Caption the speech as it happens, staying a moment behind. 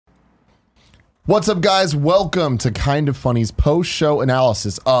What's up, guys? Welcome to Kind of Funny's post-show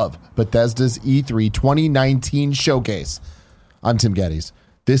analysis of Bethesda's E3 2019 showcase. I'm Tim Geddes.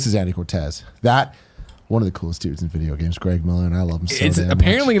 This is Andy Cortez. One of the coolest dudes in video games, Greg Miller, and I love him so It's damn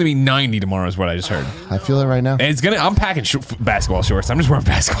apparently much. going to be 90 tomorrow is what I just heard. I feel it right now. And I'm packing basketball shorts. I'm just wearing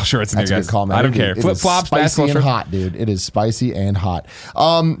basketball shorts in That's here, a guys. good call, man. I don't care. Flip-flops, spicy basketball and shorts. hot, dude. It is spicy and hot.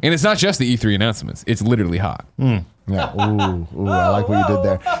 And it's not just the E3 announcements. It's literally hot. Yeah. Ooh, I like what you did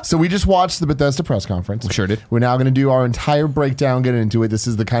there. So we just watched the Bethesda press conference. We sure did. We're now going to do our entire breakdown, get into it. This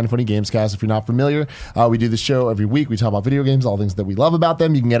is the Kind of Funny Gamescast. If you're not familiar, we do the show every week. We talk about video games, all things that we love about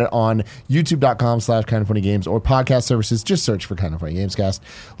them. You can get it on youtube.com/kindoffunnygames or podcast services. Just search for Kind of Funny Gamescast.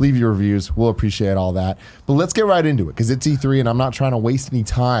 Leave your reviews. We'll appreciate all that. But let's get right into it because it's E3 and I'm not trying to waste any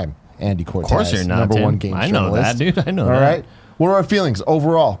time. Andy Cortez, of course you're not, number Tim. one game I know journalist. that, dude. I know all that. All right. What are our feelings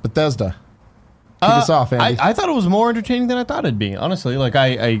overall? Bethesda. Kick us off, Andy. I thought it was more entertaining than I thought it'd be. Honestly, like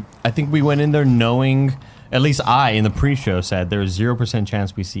I think we went in there knowing, at least I in the pre-show said there's 0%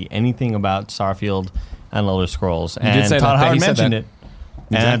 chance we see anything about Starfield and Elder Scrolls. You did say Todd that. Howard He said mentioned that. it.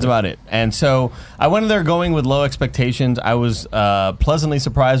 And that's about it. And so I went in there going with low expectations. I was pleasantly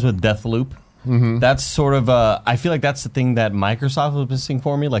surprised with Deathloop. Mm-hmm. That's sort of I feel like that's the thing that Microsoft was missing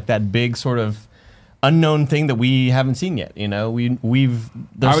for me, like that big sort of unknown thing that we haven't seen yet. You know,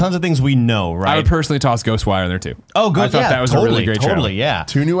 there's tons of things we know, right? I would personally toss Ghostwire in there too. Oh, good. I thought that was a really great trailer. Totally, yeah.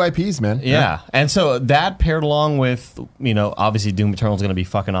 2 new IPs, man. Yeah. And so that paired along with, obviously Doom Eternal is going to be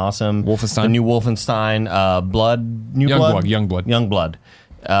fucking awesome. Wolfenstein. The new Wolfenstein, Youngblood.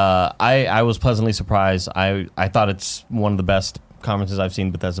 I was pleasantly surprised. I thought it's one of the best conferences I've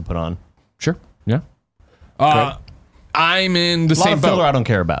seen Bethesda put on. Sure. Yeah. I'm in the A lot same of boat. filler I don't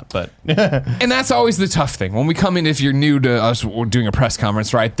care about, but And that's always the tough thing. When we come in, if you're new to us doing a press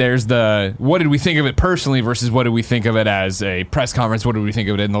conference, right, there's the what did we think of it personally versus what did we think of it as a press conference, what did we think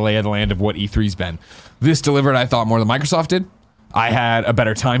of it in the lay of the land of what E3's been. This delivered, I thought, more than Microsoft did. I had a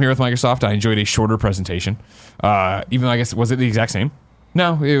better time here with Microsoft. I enjoyed a shorter presentation. Even though I guess, was it the exact same?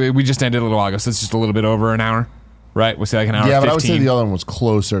 No, we just ended a little while ago, so it's just a little bit over an hour. Right? Was it like an hour 15? Yeah, but I would say the other one was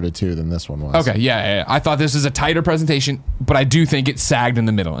closer to 2 than this one was. Okay, yeah. I thought this was a tighter presentation, but I do think it sagged in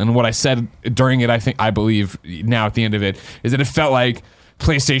the middle. And what I said during it, I believe now at the end of it, is that it felt like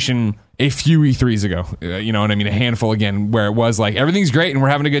PlayStation a few E3s ago. You know what I mean? A handful again, where it was like, everything's great and we're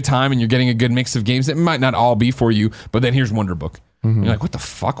having a good time and you're getting a good mix of games. It might not all be for you, but then here's Wonder Book. Mm-hmm. You're like, what the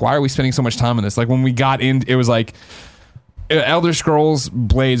fuck? Why are we spending so much time on this? Like when we got in, it was like, Elder Scrolls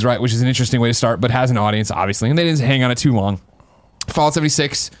Blades, right, which is an interesting way to start, but has an audience, obviously, and they didn't hang on it too long. Fallout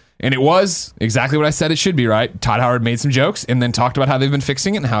 76, and it was exactly what I said it should be, right? Todd Howard made some jokes and then talked about how they've been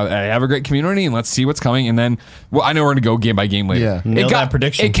fixing it and how they have a great community, and let's see what's coming. And then, well, I know we're going to go game by game later. Yeah. Nail that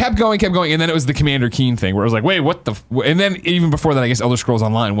prediction. It kept going, and then it was the Commander Keen thing, where it was like, wait, what the... And then even before that, I guess Elder Scrolls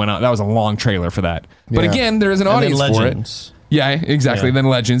Online went out. That was a long trailer for that. But Yeah. again, there is an and audience then for Legends. it. Yeah, exactly. Yeah. Then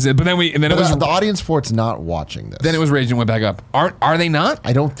Legends, but then it was the audience for it's not watching this. then it was Rage and went back up. Are they not?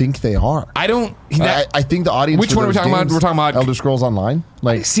 I don't think they are. I don't. I think the audience. Which for one are we those talking about? games, We're talking about Elder Scrolls Online.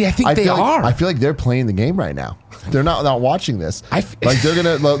 Like, See, I think they feel like- are. I feel like they're playing the game right now. They're not watching this. Like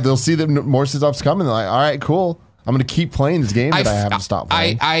they'll see that more stuff's coming. They're like, all right, cool. I'm going to keep playing this game that I haven't stopped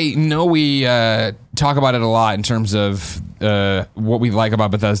playing. I know we talk about it a lot in terms of what we like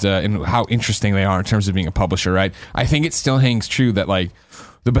about Bethesda and how interesting they are in terms of being a publisher, right? I think it still hangs true that like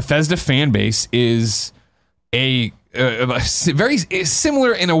the Bethesda fan base is a very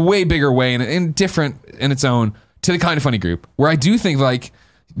similar in a way bigger way and different in its own to the Kind of Funny group, where I do think like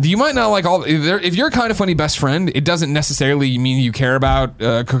you might not like all. If you're a Kind of Funny best friend, it doesn't necessarily mean you care about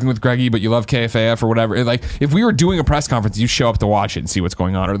Cooking with Greggy, but you love KFAF or whatever. Like if we were doing a press conference, you show up to watch it and see what's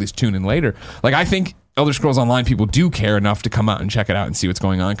going on, or at least tune in later. Like I think Elder Scrolls Online people do care enough to come out and check it out and see what's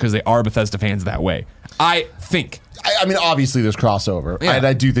going on because they are Bethesda fans that way. I think. I mean, obviously there's crossover, Yeah. and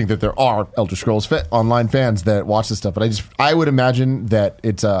I do think that there are Elder Scrolls Online fans that watch this stuff. But I would imagine that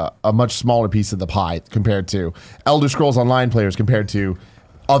it's a much smaller piece of the pie compared to Elder Scrolls Online players compared to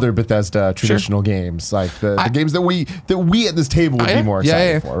other Bethesda traditional games, like the games that we at this table would be more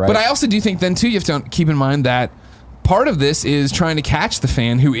excited for, right? But I also do think then too you have to keep in mind that part of this is trying to catch the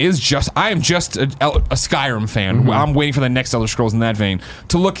fan who is I am just a Skyrim fan. Mm-hmm. I'm waiting for the next Elder Scrolls in that vein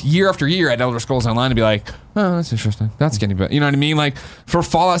to look year after year at Elder Scrolls Online and be like, oh, that's interesting. That's getting better. You know what I mean? Like for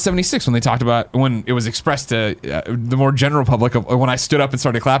Fallout 76, when they talked about when it was expressed to the more general public, when I stood up and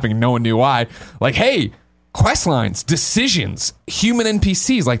started clapping and no one knew why, like, hey, quest lines, decisions, human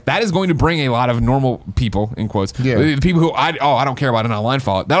NPCs, like that is going to bring a lot of normal people, in quotes, the people who I don't care about an online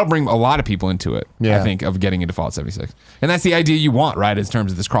Fallout. That'll bring a lot of people into it, I think, of getting into Fallout 76. And that's the idea you want, right, in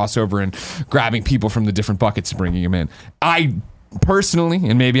terms of this crossover and grabbing people from the different buckets and bringing them in. I personally,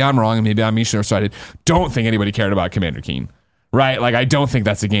 and maybe I'm wrong, and maybe I'm short-sighted, don't think anybody cared about Commander Keen. Right? Like, I don't think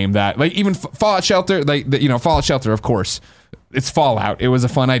that's a game that, like, even Fallout Shelter, Fallout Shelter, of course, it's Fallout. It was a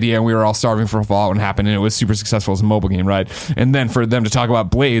fun idea, and we were all starving for Fallout when it happened, and it was super successful as a mobile game, right? And then for them to talk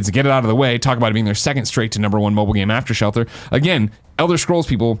about Blades, get it out of the way, talk about it being their second straight to #1 mobile game after Shelter. Again, Elder Scrolls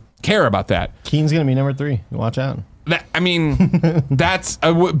people care about that. Keen's going to be number 3. Watch out. That's based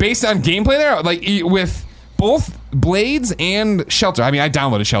on gameplay there, like, with both Blades and Shelter. I mean, I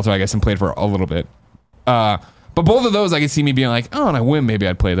downloaded Shelter, I guess, and played for a little bit. But both of those, I could see me being like, oh, on a whim, maybe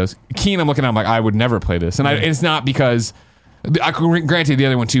I'd play those. Keen, I'm looking at, I'm like, I would never play this. And it's not because, granted, the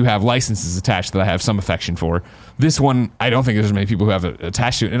other one too have licenses attached that I have some affection for. This one, I don't think there's many people who have it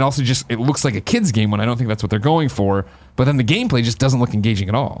attached to it. And also just, it looks like a kid's game when I don't think that's what they're going for. But then the gameplay just doesn't look engaging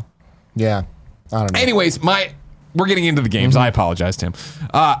at all. Yeah. I don't know. Anyways, we're getting into the games. I apologize, Tim.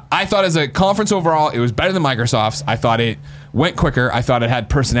 I thought as a conference overall, it was better than Microsoft's. I thought it went quicker. I thought it had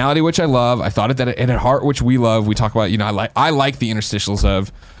personality, which I love. I thought that it had heart, which we love. We talk about, I like the interstitials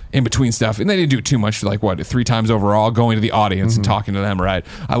of in between stuff, and they didn't do it too much. Like 3 times overall, going to the audience and talking to them. Right.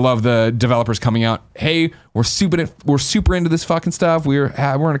 I love the developers coming out. Hey, we're super into this fucking stuff. We're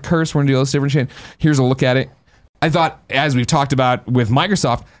in a curse. We're gonna do all this different shit. Here's a look at it. I thought, as we've talked about with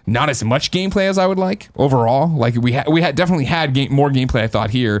Microsoft, not as much gameplay as I would like overall. Like we had definitely had more gameplay. I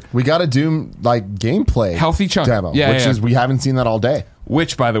thought here we got a Doom gameplay healthy chunk demo, which is we haven't seen that all day.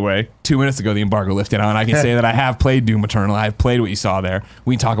 Which, by the way, 2 minutes ago the embargo lifted on. I can say that I have played Doom Eternal. I've played what you saw there.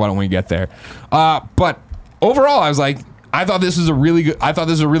 We can talk about it when we get there. But overall, I was like, I thought this was a really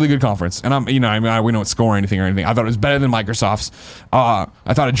good conference, and we don't score anything or anything. I thought it was better than Microsoft's.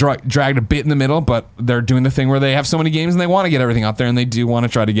 I thought it dragged a bit in the middle, but they're doing the thing where they have so many games and they want to get everything out there, and they do want to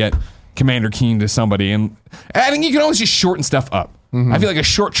try to get Commander Keen to somebody. And I think you can always just shorten stuff up. I feel like a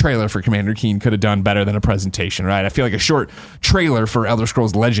short trailer for Commander Keen could have done better than a presentation, right? I feel like a short trailer for Elder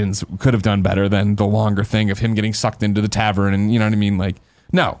Scrolls Legends could have done better than the longer thing of him getting sucked into the tavern, and you know what I mean? Like,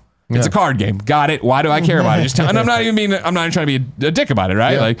 no. It's a card game. Got it. Why do I care about it? And I'm not trying to be a dick about it,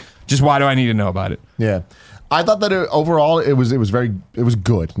 right? Yeah. Like, just why do I need to know about it? Yeah. I thought that overall it was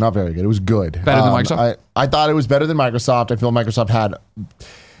good. Not very good. It was good. Better than Microsoft? I thought it was better than Microsoft. I feel Microsoft had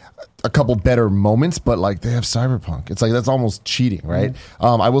a couple better moments, but like they have Cyberpunk. It's like that's almost cheating, right?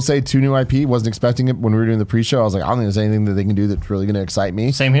 I will say 2 new IP. Wasn't expecting it when we were doing the pre-show. I was like, I don't think there's anything that they can do that's really going to excite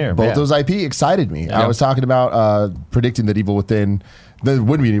me. Same here. Both those IP excited me. I was talking about predicting that Evil Within. There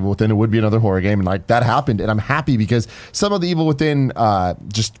would be an Evil Within. It would be another horror game, and like that happened. And I'm happy because some of the Evil Within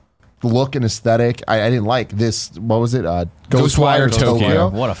just look and aesthetic. I didn't like this. What was it? Ghostwire Tokyo.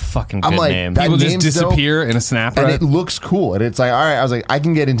 What a fucking good name. People just disappear in a snap. And it looks cool. And it's like, all right. I was like, I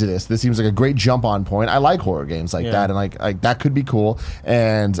can get into this. This seems like a great jump on point. I like horror games like that, and like that could be cool.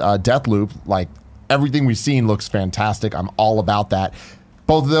 And Deathloop, like everything we've seen looks fantastic. I'm all about that.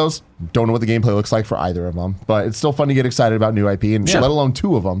 Both of those, don't know what the gameplay looks like for either of them, but it's still fun to get excited about new IP, and let alone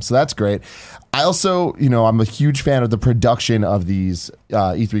 2 of them, so that's great. I also, I'm a huge fan of the production of these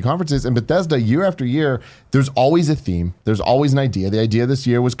E3 conferences, and Bethesda, year after year, there's always a theme, there's always an idea. The idea this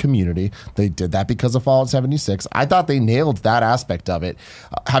year was community. They did that because of Fallout 76. I thought they nailed that aspect of it.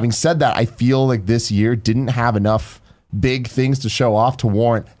 Having said that, I feel like this year didn't have enough big things to show off to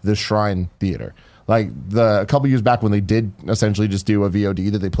warrant the Shrine Theater. Like a couple years back when they did essentially just do a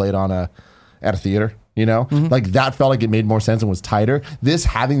VOD that they played on at a theater, like that felt like it made more sense and was tighter. This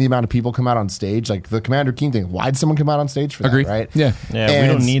having the amount of people come out on stage, like the Commander Keen thing, why'd someone come out on stage for that? Agreed. Right? Yeah. We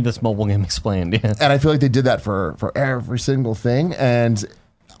don't need this mobile game explained. And I feel like they did that for every single thing. And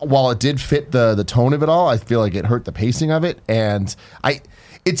while it did fit the tone of it all, I feel like it hurt the pacing of it. And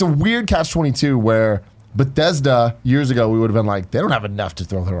it's a weird catch-22 where Bethesda years ago we would have been like, they don't have enough to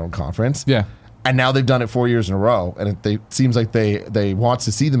throw their own conference. Yeah. And now they've done it 4 years in a row, and it seems like they want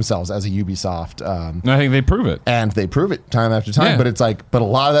to see themselves as a Ubisoft. I think they prove it, and they prove it time after time. Yeah. But a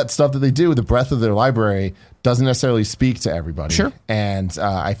lot of that stuff that they do, the breadth of their library, doesn't necessarily speak to everybody. Sure, and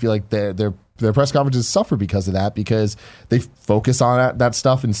I feel like their press conferences suffer because of that, because they focus on that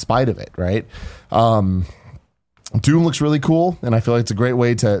stuff in spite of it. Right. Doom looks really cool, and I feel like it's a great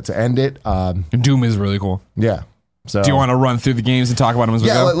way to end it. Doom is really cool. Yeah. So, do you want to run through the games and talk about them as we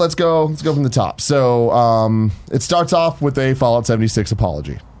go? Yeah, let's go. Let's go from the top. So it starts off with a Fallout 76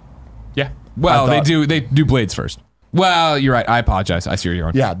 apology. Yeah. Well, they do Blades first. Well, you're right. I apologize. I see where you're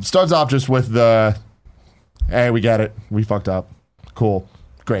on. Yeah, it starts off just with hey, we get it. We fucked up. Cool.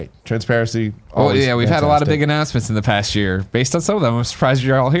 Great. Transparency. Oh, yeah, we've had a lot of big announcements in the past year. Based on some of them, I'm surprised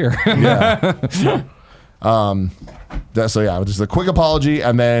you're all here. Yeah. Just a quick apology,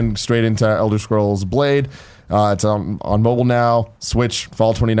 and then straight into Elder Scrolls Blade. It's on mobile now, Switch,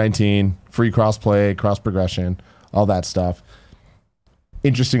 fall 2019, free cross-play, cross-progression, all that stuff.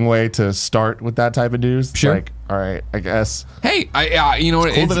 interesting way to start with that type of news. Sure. Like, all right, I guess. Hey, you know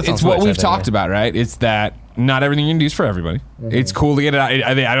what? cool that it's on It's what Switch, we've I think, talked yeah. about, right? It's that not everything you can do is for everybody. It's cool to get it out.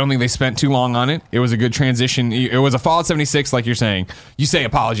 I don't think they spent too long on it. It was a good transition. It was a Fallout 76, like you're saying. You say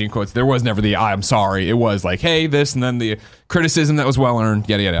apology in quotes. There was never the I'm sorry. It was like, hey, this, and then the criticism that was well earned.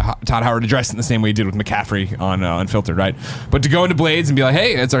 Yada yada. Todd Howard addressed it in the same way he did with McCaffrey on Unfiltered, right? But to go into Blades and be like,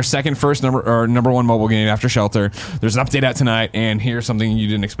 hey, it's our first number one mobile game after Shelter. There's an update out tonight, and here's something you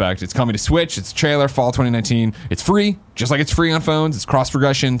didn't expect. It's coming to Switch. It's a trailer, fall 2019. It's free, just like it's free on phones. It's cross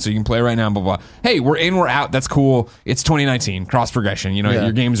progression, so you can play right now. Blah blah. Hey, we're in, we're out. That's cool. It's 2019, cross progression. You know,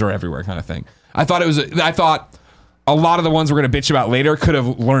 your games are everywhere, kind of thing. I thought a lot of the ones we're going to bitch about later could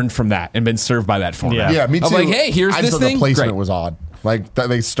have learned from that and been served by that format. Yeah, me too. Of like, hey, here's I this just thought thing. the placement Great. was odd. Like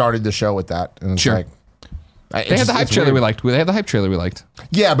they started the show with that, and it's Sure. like They had the hype trailer we liked. They had the hype trailer we liked.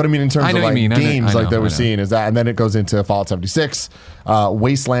 Yeah, but I mean, in terms I know of what like you mean. games, I like that know. we're seeing is that, and then it goes into Fallout 76,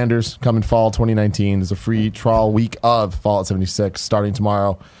 Wastelanders coming fall 2019. There's a free trial week of Fallout 76 starting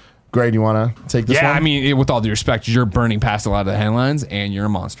tomorrow. Greg, you want to take this one? Yeah, I mean, with all due respect, you're burning past a lot of the headlines, and you're a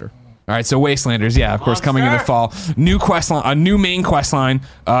monster. All right, so Wastelanders, yeah, of course, coming in the fall. New quest line, a new main quest line.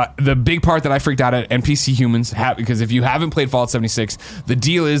 The big part that I freaked out at NPC humans, because if you haven't played Fallout 76, the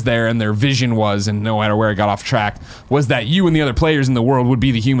deal is there, and their vision was, and no matter where it got off track, was that you and the other players in the world would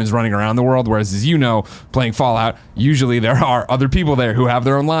be the humans running around the world, whereas, as you know, playing Fallout, usually there are other people there who have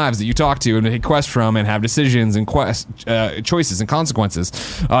their own lives that you talk to and take quests from and have decisions and choices and consequences.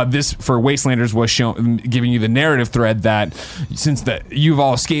 This, for Wastelanders, was giving you the narrative thread that since you've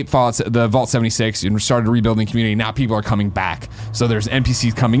all escaped the Vault 76 and started rebuilding community, now people are coming back. So there's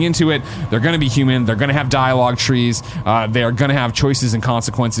NPCs coming into it. They're going to be human. They're going to have dialogue trees. They are going to have choices and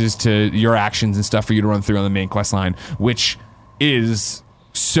consequences to your actions and stuff for you to run through on the main quest line, which is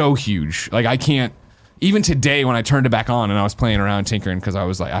so huge. Like, I can't, even today when I turned it back on and I was playing around tinkering because I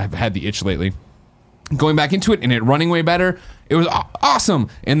was like, I've had the itch lately, going back into it and it running way better. It was awesome.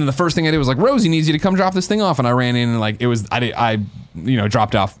 And then the first thing I did was like, Rosie needs you to come drop this thing off. And I ran in and like, it was, I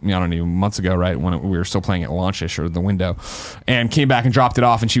dropped off, I don't know, months ago, right? When we were still playing at launchish or the window, and came back and dropped it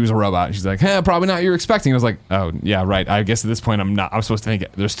off, and she was a robot. And she's like, hey, probably not what you're expecting. I was like, oh yeah, right. I guess at this point I'm supposed to think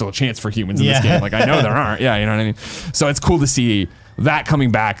there's still a chance for humans in this game. Like, I know there aren't. Yeah. You know what I mean? So it's cool to see that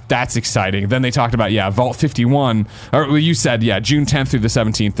coming back. That's exciting. Then they talked about, Vault 51, or you said, June 10th through the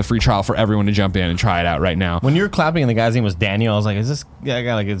 17th, the free trial for everyone to jump in and try it out right now. When you were clapping and the guy's name was Daniel, I was like, is this guy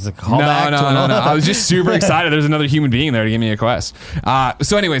is a callback? No. I was just super excited. There's another human being there to give me a quest.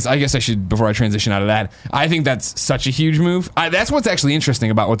 So anyways, I guess I should, before I transition out of that, I think that's such a huge move. That's what's actually interesting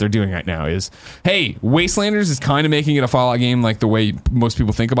about what they're doing right now is, hey, Wastelanders is kind of making it a Fallout game like the way most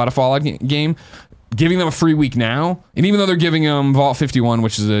people think about a Fallout game. Giving them a free week now, and even though they're giving them Vault 51,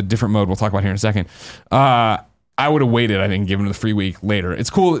 which is a different mode we'll talk about here in a second, I would have waited, I think, given the free week later. It's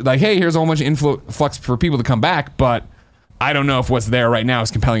cool, like, hey, here's a whole bunch of influx for people to come back, but I don't know if what's there right now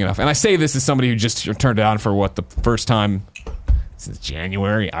is compelling enough. And I say this as somebody who just turned it on for the first time since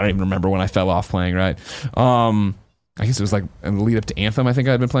January. I don't even remember when I fell off playing, right? I guess it was like in the lead up to Anthem. I think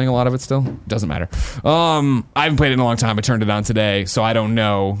I'd been playing a lot of it still. Doesn't matter. I haven't played it in a long time. I turned it on today, so I don't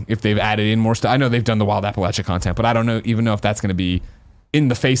know if they've added in more stuff. I know they've done the Wild Appalachia content, but I don't even know if that's going to be in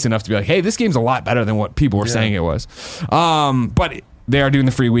the face enough to be like, hey, this game's a lot better than what people were saying it was. But they are doing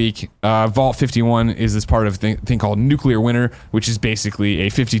the free week. Vault 51 is this part of a thing called Nuclear Winter, which is basically a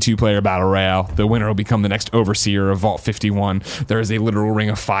 52-player battle royale. The winner will become the next overseer of Vault 51. There is a literal ring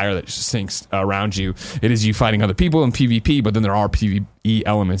of fire that just sinks around you. It is you fighting other people in PvP, but then there are PvE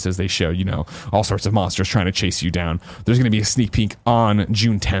elements as they show, all sorts of monsters trying to chase you down. There's going to be a sneak peek on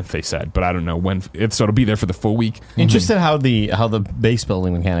June 10th, they said, but I don't know when. So it'll be there for the full week. Interested how the base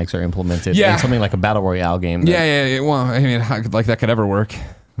building mechanics are implemented in something like a battle royale game. Well, I mean, like that could ever work.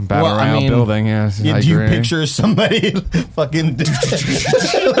 Battle royale building, yes. Do you picture somebody fucking?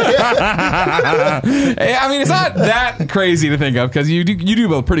 I mean, it's not that crazy to think of because you do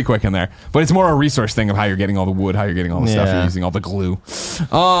build pretty quick in there, but it's more a resource thing of how you're getting all the wood, how you're getting all the stuff, you're using all the glue.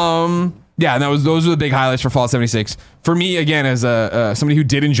 And those were the big highlights for Fallout 76. For me, again, as somebody who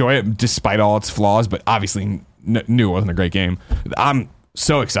did enjoy it despite all its flaws, but obviously knew it wasn't a great game. I'm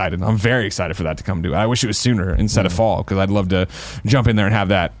so excited. I'm very excited for that to come to it. I wish it was sooner instead of fall because I'd love to jump in there and have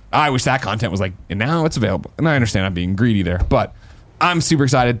that. I wish that content was like, and now it's available. And I understand I'm being greedy there, but I'm super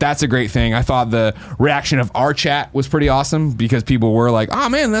excited. That's a great thing. I thought the reaction of our chat was pretty awesome because people were like, oh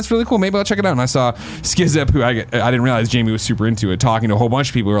man, that's really cool. Maybe I'll check it out. And I saw Skizip, who I didn't realize Jamie was super into it, talking to a whole bunch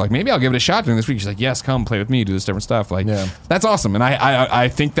of people who were like, maybe I'll give it a shot during this week. She's like, yes, come play with me, do this different stuff. Like, that's awesome. And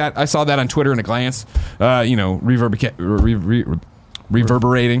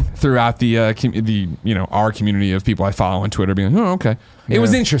reverberating throughout the our community of people I follow on Twitter, being like, oh, okay. It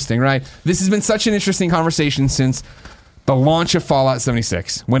was interesting, right? This has been such an interesting conversation since the launch of Fallout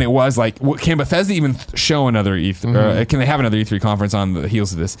 76, when it was like, can Bethesda even show another E3? Can they have another E3 conference on the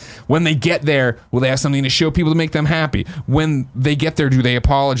heels of this? When they get there, will they have something to show people to make them happy? When they get there, do they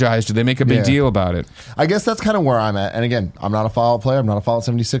apologize? Do they make a big deal about it? I guess that's kind of where I'm at. And again, I'm not a Fallout player. I'm not a Fallout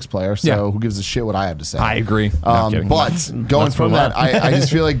 76 player. So who gives a shit what I have to say? I agree. No, but going from that, I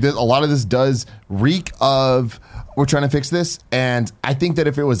just feel like a lot of this does reek of... We're trying to fix this, and I think that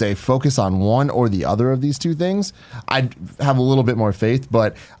if it was a focus on one or the other of these two things, I'd have a little bit more faith.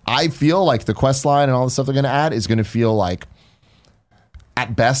 But I feel like the quest line and all the stuff they're going to add is going to feel like,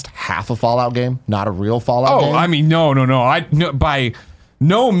 at best, half a Fallout game, not a real Fallout game. Oh, I mean, no. By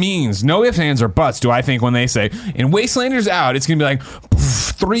no means, no ifs, ands, or buts do I think when they say, in Wastelanders out, it's going to be like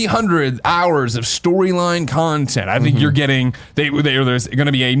 300 hours of storyline content. I think you're getting, there's going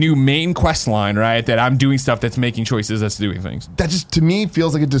to be a new main quest line, right? That I'm doing stuff that's making choices, that's doing things. That just, to me,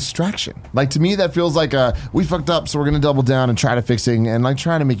 feels like a distraction. Like, to me, that feels like we fucked up, so we're going to double down and try to fixing and like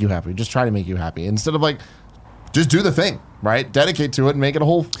trying to make you happy. Just try to make you happy. Instead of like, just do the thing, right? Dedicate to it and make it a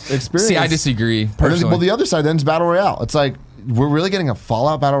whole experience. See, I disagree, personally. Well, the other side then is Battle Royale. It's like, we're really getting a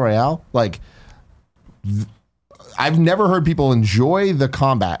Fallout Battle Royale? Like, I've never heard people enjoy the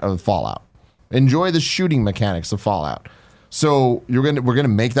combat of Fallout, enjoy the shooting mechanics of Fallout. So we're gonna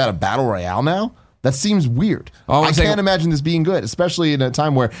make that a Battle Royale now? That seems weird. I can't imagine this being good, especially in a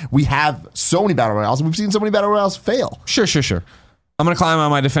time where we have so many Battle Royales and we've seen so many Battle Royales fail. Sure. I'm going to climb on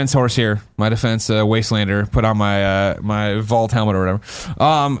my defense horse here, my defense Wastelander, put on my Vault helmet or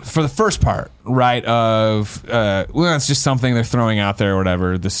whatever. For the first part, right, of, it's just something they're throwing out there or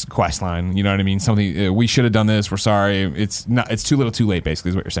whatever, this quest line, you know what I mean? Something, we should have done this, we're sorry. It's too little too late, basically,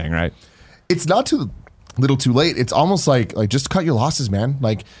 is what you're saying, right? It's not too little too late. It's almost like just cut your losses, man.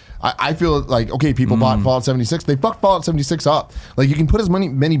 Like, I feel like, okay, people bought Fallout 76. They fucked Fallout 76 up. Like, you can put as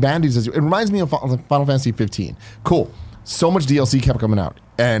many band-aids as you... It reminds me of Final Fantasy 15. Cool. So much DLC kept coming out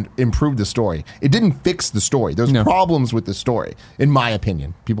and improved the story. It didn't fix the story. There's problems with the story, in my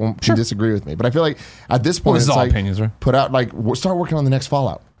opinion. People can disagree with me, but I feel like at this point, this it's is all like opinions, right? Put out start working on the next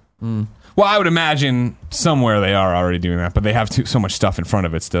Fallout. Well, I would imagine somewhere they are already doing that, but they have so much stuff in front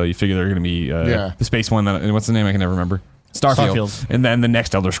of it still. You figure they're going to be the space one. What's the name? I can never remember. Starfield, and then the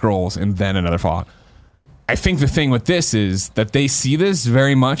next Elder Scrolls, and then another Fallout. I think the thing with this is that they see this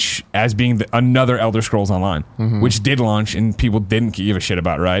very much as being another Elder Scrolls Online, which did launch and people didn't give a shit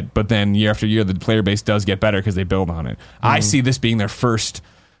about, right? But then year after year, the player base does get better because they build on it. I see this being their first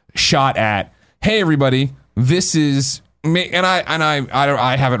shot at, hey, everybody, this is... And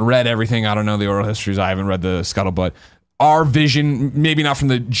I haven't read everything. I don't know the oral histories. I haven't read the scuttlebutt. Our vision, maybe not from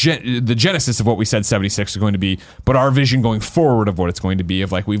the genesis of what we said 76 is going to be, but our vision going forward of what it's going to be,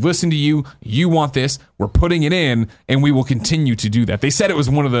 of like, we've listened to you, you want this, we're putting it in, and we will continue to do that. They said it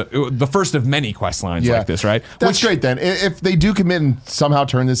was one of the first of many quest lines like this, right? That's great then. If they do commit and somehow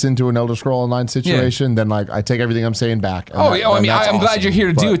turn this into an Elder Scroll Online situation, then like I take everything I'm saying back. I'm glad you're here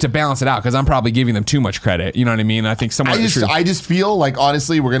to do it, to balance it out, because I'm probably giving them too much credit. You know what I mean? I think I just feel like,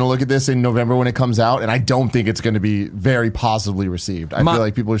 honestly, we're going to look at this in November when it comes out, and I don't think it's going to be very positively received. I feel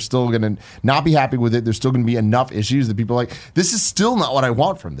like people are still going to not be happy with it. There's still going to be enough issues that people are like, this is still not what I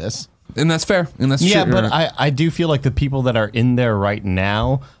want from this. And that's fair. And that's true. Yeah, but I do feel like the people that are in there right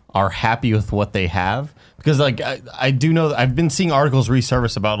now are happy with what they have. Because like I do know, I've been seeing articles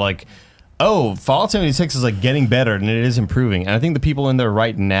resurface about like, oh, Fallout 76 is like getting better and it is improving. And I think the people in there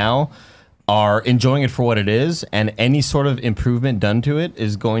right now are enjoying it for what it is, and any sort of improvement done to it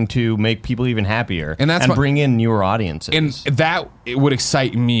is going to make people even happier and bring in newer audiences. And that it would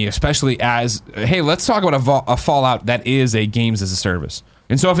excite me, especially as, hey, let's talk about a Fallout that is a games as a service.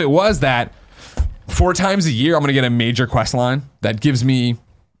 And so if it was that 4 times a year, I'm going to get a major quest line that gives me,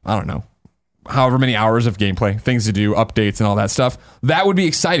 I don't know, however many hours of gameplay, things to do, updates and all that stuff, that would be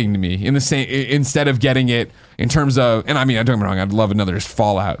exciting to me in the same, instead of getting it in terms of, and I mean, don't get me wrong, I'd love another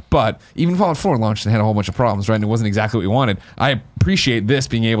Fallout, but even Fallout 4 launched and had a whole bunch of problems, right? And it wasn't exactly what we wanted. I appreciate this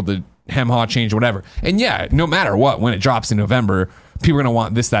being able to hem-haw, change, whatever. And yeah, no matter what, when it drops in November, people are going to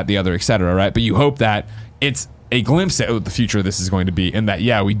want this, that, the other, etc., right? But you hope that it's a glimpse at what the future of this is going to be, and that,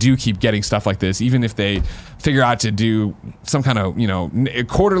 yeah, we do keep getting stuff like this, even if they figure out to do some kind of,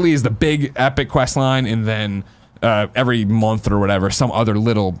 quarterly is the big epic quest line, and then every month or whatever, some other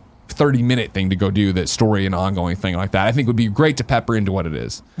little 30-minute thing to go do, that story and ongoing thing like that. I think would be great to pepper into what it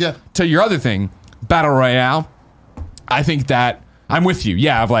is. Yeah. To your other thing, Battle Royale, I think that I'm with you.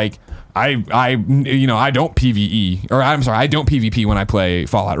 Yeah, of like, I don't PvE, or I'm sorry, I don't PvP when I play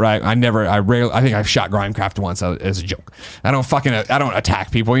Fallout, right? I think I've shot Grimecraft once as a joke. I don't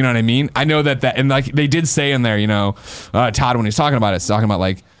attack people, you know what I mean? I know that, and like they did say in there, Todd, when he's talking about it, it's talking about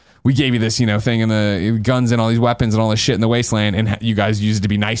like, we gave you this, thing and the guns and all these weapons and all this shit in the wasteland, and you guys use it to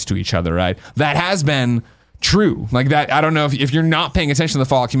be nice to each other, right? That has been true. Like that, I don't know if you're not paying attention to the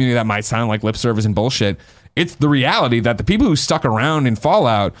Fallout community, that might sound like lip service and bullshit. It's the reality that the people who stuck around in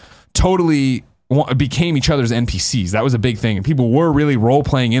Fallout totally became each other's NPCs. That was a big thing, and people were really role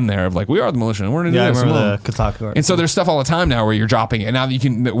playing in there of like, we are the militia and we're gonna do this. I remember the Kotaku. And so there's stuff all the time now where you're dropping it. And now that you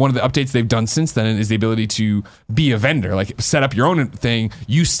can, one of the updates they've done since then is the ability to be a vendor, like set up your own thing,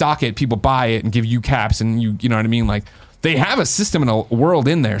 you stock it, people buy it and give you caps, and you know what I mean? Like they have a system and a world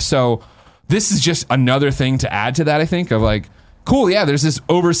in there. So this is just another thing to add to that, I think, of like, cool, yeah, there's this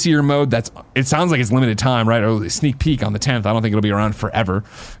overseer mode it sounds like it's limited time, right? Or sneak peek on the 10th. I don't think it'll be around forever.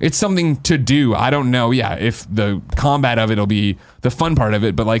 It's something to do. I don't know, if the combat of it'll be the fun part of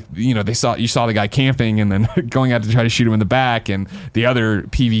it, but like, you saw the guy camping and then going out to try to shoot him in the back and the other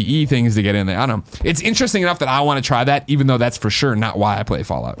PvE things to get in there. I don't know. It's interesting enough that I want to try that, even though that's for sure not why I play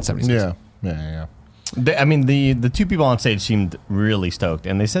Fallout 76. Yeah. The two people on stage seemed really stoked,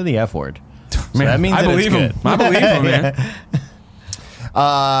 and they said the F word. So Man, that means I believe him. I believe him, man.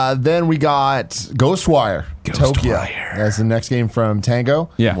 Then we got Ghostwire Tokyo as the next game from Tango.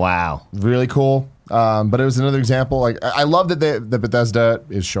 Yeah. Wow. Really cool. But it was another example. Like I love that the Bethesda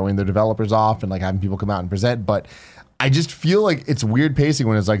is showing their developers off and like having people come out and present. But I just feel like it's weird pacing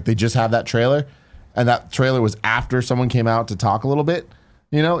when it's like they just have that trailer, and that trailer was after someone came out to talk a little bit.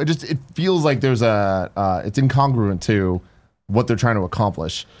 It feels like there's it's incongruent to what they're trying to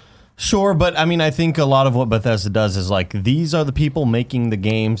accomplish. Sure, but I mean, I think a lot of what Bethesda does is like, these are the people making the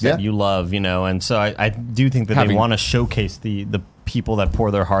games that you love, and so I do think that they want to showcase the people that pour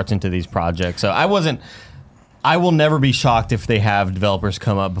their hearts into these projects. So I will never be shocked if they have developers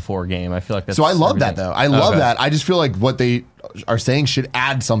come up before a game. I feel like that's so I love that though. I love that. I just feel like what they are saying should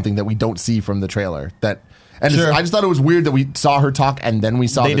add something that we don't see from the trailer. I just thought it was weird that we saw her talk and then we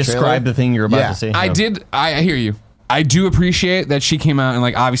saw the trailer. They described the thing you're about to see. I hear you. I do appreciate that she came out and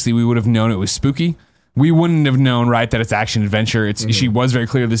like, obviously we would have known it was spooky. We wouldn't have known, right, that it's action adventure. She was very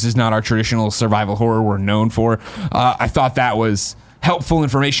clear, this is not our traditional survival horror we're known for. I thought that was helpful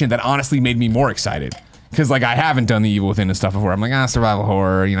information that honestly made me more excited. Because like I haven't done the Evil Within and stuff before. I'm like, survival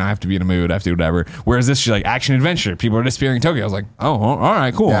horror, I have to be in a mood, I have to do whatever. Whereas this, she's like, action adventure. People are disappearing in Tokyo. I was like, oh, all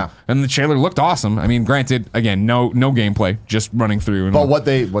right, cool. Yeah. And the trailer looked awesome. I mean, granted, again, no gameplay, just running through. But what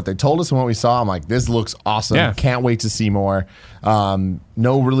they told us and what we saw, I'm like, this looks awesome. Yeah. Can't wait to see more. No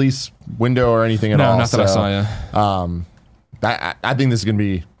release window or anything at all. No, not that I saw, yeah. I think this is going to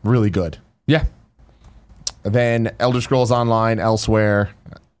be really good. Yeah. Then Elder Scrolls Online, Elsewhere,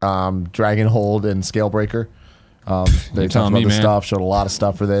 Dragonhold and Scalebreaker. They talked about this stuff, showed a lot of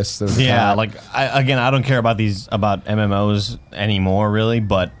stuff for this. I don't care about MMOs anymore, really,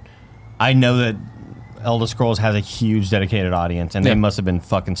 but I know that Elder Scrolls has a huge dedicated audience, and they must have been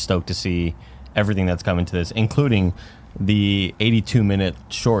fucking stoked to see everything that's coming to this, including the 82-minute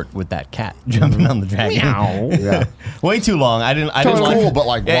short with that cat jumping on the dragon. Meow. Yeah. Way too long. I didn't cool, but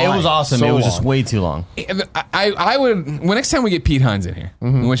like, it was awesome. So it was long. just way too long. I would, when next time we get Pete Hines in here,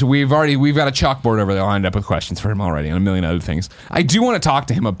 which we've got a chalkboard over there lined up with questions for him already and a million other things. I do want to talk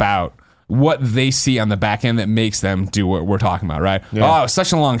to him about what they see on the back end that makes them do what we're talking about, right? Yeah. Oh, it was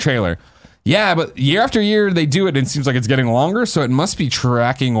such a long trailer. Yeah, but year after year they do it, and it seems like it's getting longer, so it must be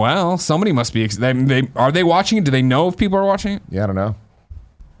tracking well. Somebody must be. Are they watching it? Do they know if people are watching it? Yeah, I don't know.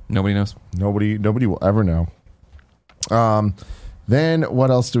 Nobody knows. Nobody will ever know. Then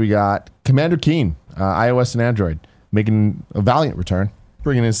what else do we got? Commander Keen, iOS and Android, making a valiant return,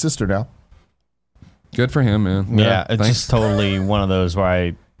 bringing his sister now. Good for him, man. Yeah, it's just totally one of those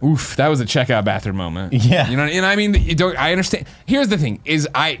where oof, that was a checkout bathroom moment. Yeah. And I mean, I understand. Here's the thing, is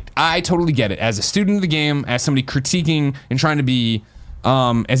I totally get it. As a student of the game, as somebody critiquing and trying to be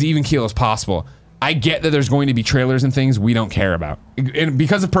as even keel as possible, I get that there's going to be trailers and things we don't care about. And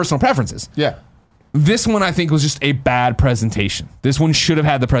because of personal preferences. Yeah. This one, I think, was just a bad presentation. This one should have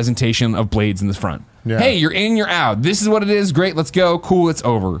had the presentation of blades in the front. Yeah. Hey, you're in, you're out. This is what it is. Great, let's go. Cool, it's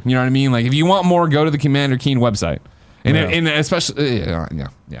over. You know what I mean? Like, if you want more, go to the Commander Keen website. And especially, no.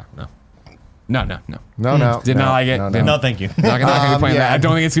 Did not like it. No, thank you. Not gonna be playing that. I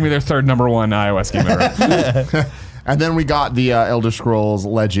don't think it's gonna be their third number one iOS game ever. And then we got the Elder Scrolls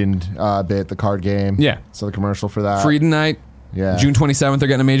Legend bit, the card game. Yeah. So the commercial for that. Free tonight. Yeah. June 27th, they're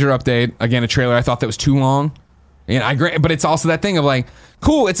getting a major update. Again, a trailer I thought that was too long. And but it's also that thing of like,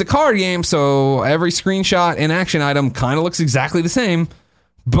 cool, it's a card game, so every screenshot and action item kind of looks exactly the same.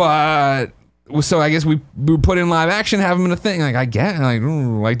 But so I guess we put in live action, have them in a thing. Like I get,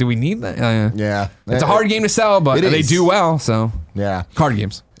 like do we need that? Yeah, It's a hard game to sell, but they do well. So yeah, card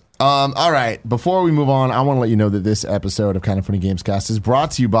games. All right. Before we move on, I want to let you know that this episode of Kind of Funny Gamescast is brought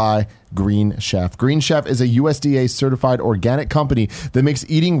to you by Green Chef. Green Chef is a USDA certified organic company that makes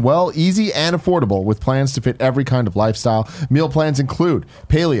eating well, easy, and affordable with plans to fit every kind of lifestyle. Meal plans include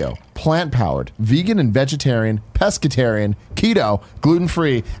paleo, plant-powered, vegan and vegetarian, pescatarian, keto,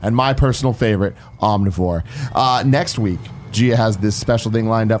 gluten-free, and my personal favorite, omnivore. Next week, Gia has this special thing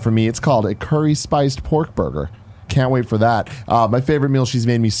lined up for me. It's called a curry spiced pork burger. Can't wait for that. My favorite meal she's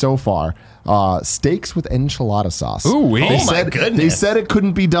made me so far, steaks with enchilada sauce. Ooh, my goodness. They said it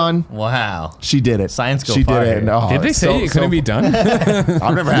couldn't be done. Wow. She did it. Science go She far did it. here. Did they say it couldn't be done?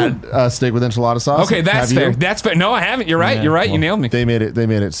 I've never had steak with enchilada sauce. Okay, that's Have you? fair. That's fair. No, I haven't. You're right. Yeah. You're right. You nailed me. They made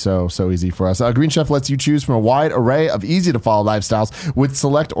it so easy for us. Green Chef lets you choose from a wide array of easy to follow lifestyles with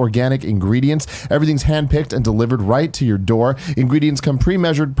select organic ingredients. Everything's handpicked and delivered right to your door. Ingredients come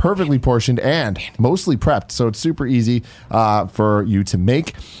pre-measured, perfectly portioned, and mostly prepped, so it's super easy for you to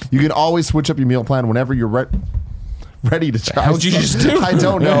make. You can always switch up your meal plan whenever you're ready to try. How'd you just do? I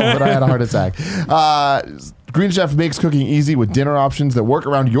don't know, but I had a heart attack. Green Chef makes cooking easy with dinner options that work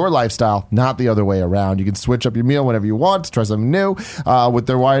around your lifestyle, not the other way around. You can switch up your meal whenever you want to try something new. With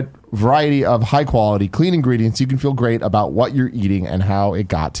their wide variety of high quality, clean ingredients, you can feel great about what you're eating and how it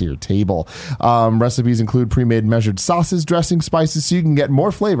got to your table. Recipes include pre-made measured sauces, dressings, spices, so you can get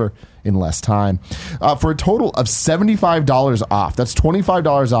more flavor in less time. For a total of $75 off, that's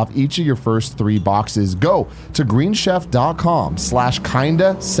 $25 off each of your first 3 boxes. Go to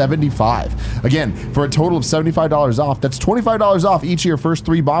greenchef.com/kinda75. Again, for a total of $75 off, that's $25 off each of your first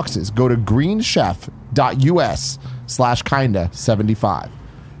 3 boxes. Go to greenchef.us/kinda75.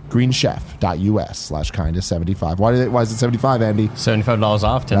 greenchef.us/kinda75. Why is it 75, Andy? $75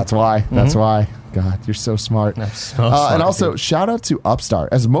 off, Tim. That's why. That's why. God, you're so smart. I'm so smart, and also, shout out to Upstart.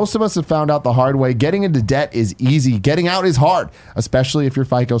 As most of us have found out the hard way, getting into debt is easy. Getting out is hard, especially if your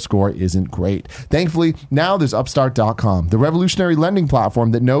FICO score isn't great. Thankfully, now there's Upstart.com, the revolutionary lending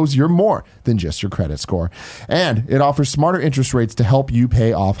platform that knows you're more than just your credit score. And it offers smarter interest rates to help you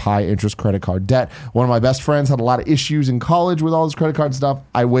pay off high-interest credit card debt. One of my best friends had a lot of issues in college with all his credit card stuff.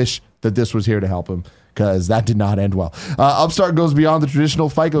 I wish that this was here to help him, because that did not end well. Upstart goes beyond the traditional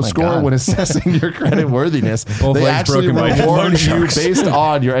FICO score when assessing your credit worthiness. They actually reward you based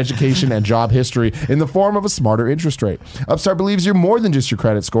on your education and job history in the form of a smarter interest rate. Upstart believes you're more than just your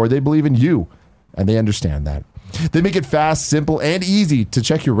credit score. They believe in you, and they understand that. They make it fast, simple, and easy to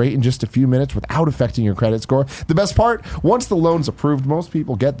check your rate in just a few minutes without affecting your credit score. The best part, once the loan's approved, most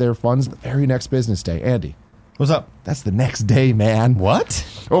people get their funds the very next business day. Andy, what's up? that's the next day, man. What?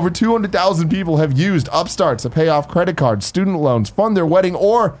 Over 200,000 people have used Upstart to pay off credit cards, student loans, fund their wedding,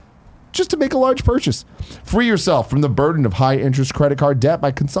 or just to make a large purchase. Free yourself from the burden of high-interest credit card debt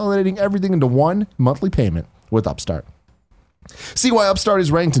by consolidating everything into one monthly payment with Upstart. See why Upstart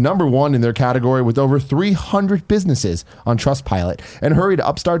is ranked number 1 in their category with over 300 businesses on Trustpilot, and hurry to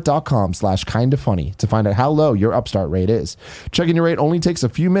upstart.com/kindafunny to find out how low your Upstart rate is. Checking your rate only takes a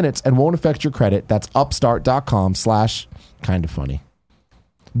few minutes and won't affect your credit. That's upstart.com/kindafunny.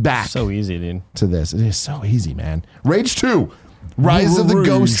 Back So easy, dude. to this. It is so easy, man. Rage 2, Rise of the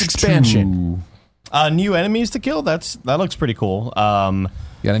Ghost expansion. New enemies to kill. That looks pretty cool. You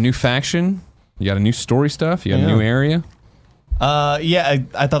got a new faction. You got a new story stuff. You got a new area.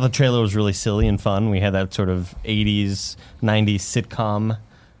 I thought the trailer was really silly and fun. We had that sort of 80s, 90s sitcom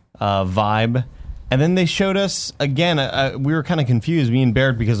vibe. And then they showed us, again, we were kind of confused, me and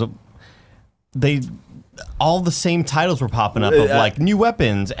Barrett, because all the same titles were popping up of like new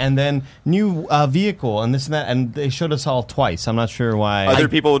weapons and then new vehicle and this and that, and they showed us all twice. I'm not sure why. Other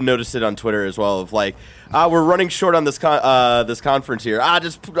people noticed it on Twitter as well, of like, we're running short on this conference here.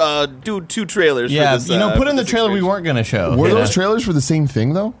 Just do 2 trailers. Yeah, for this, put in the trailer we weren't going to show. Were those trailers for the same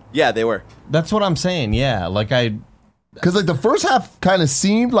thing, though? Yeah, they were. That's what I'm saying. Yeah, Because like the first half kind of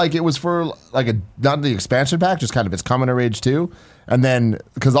seemed like it was for like not the expansion pack, just kind of it's coming to Rage 2. And then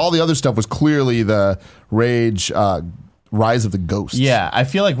because all the other stuff was clearly the Rage Rise of the Ghost. Yeah, I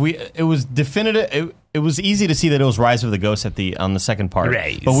feel like it was definitive. It was easy to see that it was Rise of the Ghost on the second part.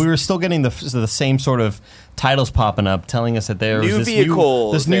 Rise. But we were still getting the same sort of titles popping up telling us that there was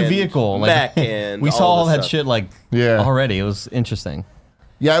this new vehicle. Mech and we saw all that stuff. shit already. It was interesting.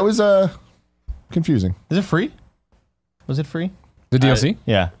 Yeah, it was confusing. Is it free? Was it free? The DLC?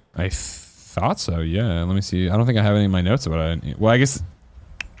 Yeah. I thought so, yeah. Let me see. I don't think I have any of my notes about it. Well, I guess...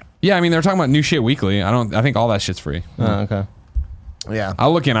 Yeah, I mean, they're talking about new shit weekly. I think all that shit's free. Oh, okay. Yeah.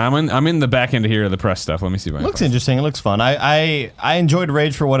 I'll look in. I'm in the back end here of the press stuff. Let me see. It looks interesting. It looks fun. I enjoyed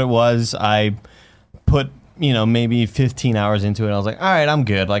Rage for what it was. I put maybe 15 hours into it. I was like, all right, I'm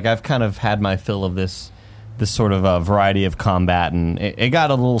good. Like I've kind of had my fill of this sort of a variety of combat, and it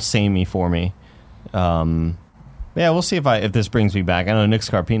got a little samey for me. Yeah, we'll see if this brings me back. I know Nick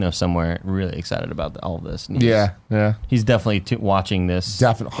Scarpino somewhere really excited about all of this. Yeah. He's definitely watching this.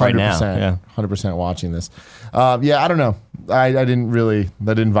 Definitely, 100%. Right now. Yeah. 100% watching this. Yeah, I don't know. That didn't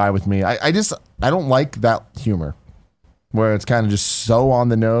vibe with me. I don't like that humor where it's kind of just so on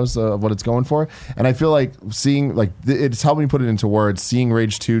the nose of what it's going for. And I feel like seeing, like, it's helped me put it into words, seeing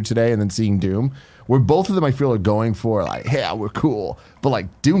Rage 2 today and then seeing Doom, where both of them I feel are going for, like, yeah, we're cool. But,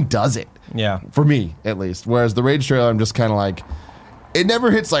 like, Doom does it. Yeah. For me, at least. Whereas the Rage trailer, I'm just kind of like, it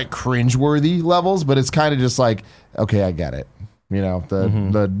never hits, like, cringeworthy levels, but it's kind of just like, okay, I get it.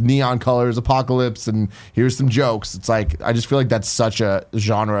 The neon colors, apocalypse, and here's some jokes. It's like, I just feel like that's such a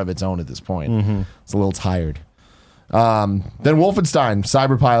genre of its own at this point. It's a little tired. Then Wolfenstein,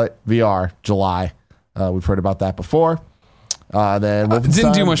 Cyberpilot VR, July. We've heard about that before. Then Wolfenstein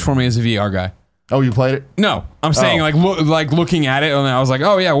didn't do much for me as a VR guy. Oh, you played it? No, I'm saying looking at it, and I was like,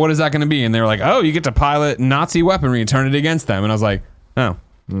 oh yeah, what is that going to be? And they were like, oh, you get to pilot Nazi weaponry and turn it against them. And I was like, oh.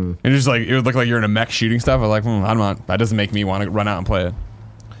 And just like it would look like you're in a mech shooting stuff. I was like, I'm not. That doesn't make me want to run out and play it.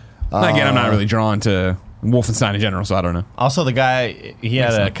 Again, I'm not really drawn to Wolfenstein in general, so I don't know. Also, the guy, he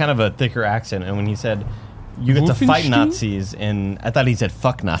had a kind of a thicker accent, and when he said you get to fight Nazis, and I thought he said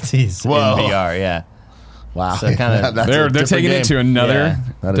fuck Nazis in VR. Yeah. Wow. So kind of they're taking it to another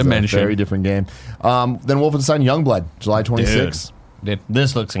dimension. A very different game. Then Wolfenstein Youngblood, July 26th.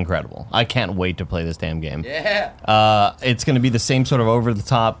 This looks incredible. I can't wait to play this damn game. Yeah. It's going to be the same sort of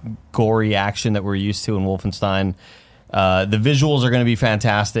over-the-top, gory action that we're used to in Wolfenstein. The visuals are going to be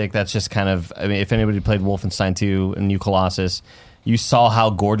fantastic. That's just kind of, I mean, if anybody played Wolfenstein 2 and New Colossus, you saw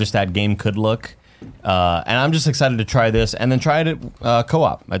how gorgeous that game could look. And I'm just excited to try this and then try it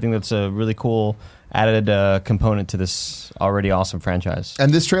co-op. I think that's a really cool added component to this already awesome franchise.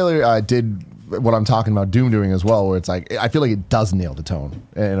 And this trailer did what I'm talking about Doom doing as well, where it's like, I feel like it does nail the tone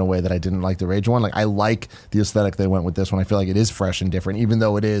in a way that I didn't like the Rage one. Like, I like the aesthetic they went with this one. I feel like it is fresh and different, even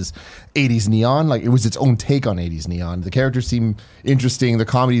though it is 80s neon. Like, it was its own take on 80s neon. The characters seem interesting. The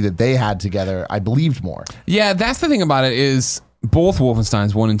comedy that they had together, I believed more. Yeah, that's the thing about it is both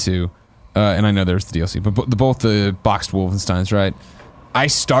Wolfensteins 1 and 2, and I know there's the DLC, but both the boxed Wolfensteins, right? I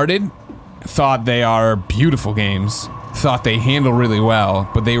thought they are beautiful games, thought they handle really well,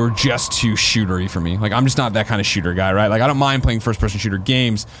 but they were just too shootery for me. Like, I'm just not that kind of shooter guy, right? Like, I don't mind playing first-person shooter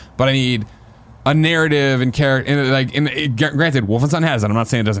games, but I need a narrative and character. And granted, Wolfenstein has that. I'm not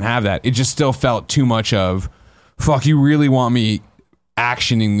saying it doesn't have that. It just still felt too much of, fuck, you really want me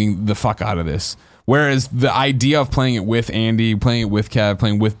actioning the fuck out of this. Whereas the idea of playing it with Andy, playing it with Kev,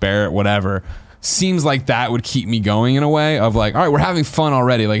 playing with Barrett, whatever, seems like that would keep me going in a way of like, all right, we're having fun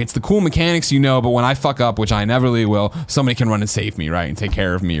already. Like, it's the cool mechanics, but when I fuck up, which I inevitably will, somebody can run and save me, right? And take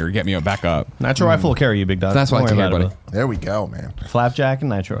care of me or get me back up. Nitro Rifle will carry you, big dog. That's why I take care, buddy. There we go, man. Flapjack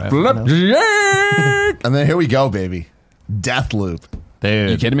and Nitro Rifle. Flapjack! And then here we go, baby. Deathloop. Dude.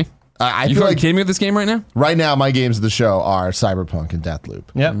 You kidding me? I You feel like kidding me with this game right now? right now my games of the show are Cyberpunk and Deathloop.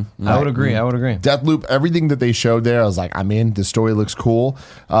 Yep. I would agree. Deathloop, everything that they showed there, I was like, I'm in. The story looks cool.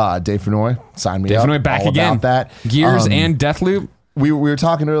 Dave Fennoy, sign me up. Dave Fennoy back all again. About that. Gears and Deathloop. We were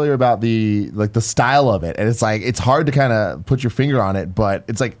talking earlier about the style of it, and it's like it's hard to kind of put your finger on it, but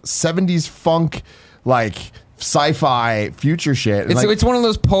it's like 70s funk, like sci-fi future shit. It's one of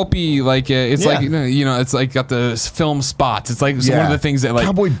those pulpy, like it's Yeah. like it's like got the film spots. It's like one Yeah. of the things that like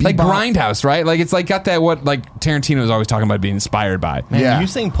Cowboy like Bebop. Grindhouse, right? Like it's like got that what like Tarantino is always talking about being inspired by. Man, Yeah. you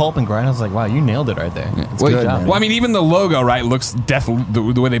saying Pulp and Grind, I was like, wow, you nailed it right there. It's Well, good job. well, I mean, even the logo, right, looks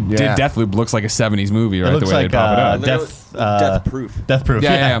the way they did Deathloop looks like a 70s movie, right? It looks the way like they pop it up. Death Proof. Death Proof.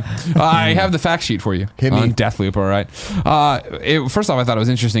 Yeah. I have the fact sheet for you Hit me. on Deathloop. All right. First off, I thought it was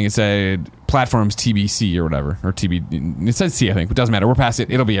interesting. It said platforms TBC or whatever, or TB. It said C, I think, but doesn't matter. We're past it.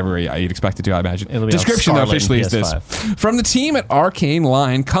 It'll be everywhere you'd expect it to, I imagine. It'll be on Description though Scarlet officially and is this: PS5. from the team at Arcane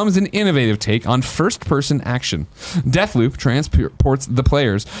Line comes an innovative take on first-person action. Deathloop transports the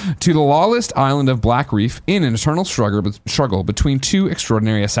players to the lawless island of Black Reef in an eternal struggle between two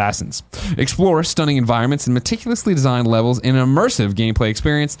extraordinary assassins. Explore stunning environments and meticulously designed levels in an immersive gameplay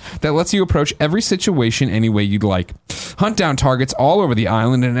experience that lets you approach every situation any way you'd like. Hunt down targets all over the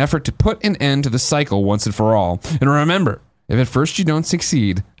island in an effort to put an end to the cycle once and for all. And remember, if at first you don't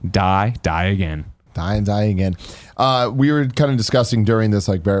succeed, die again. Die again. We were kind of discussing during this,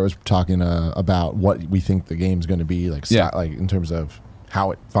 like Barrett was talking about what we think the game's going to be, like, Yeah. like in terms of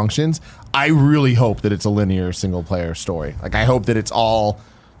how it functions. I really hope that it's a linear single player story. Like, I hope that it's all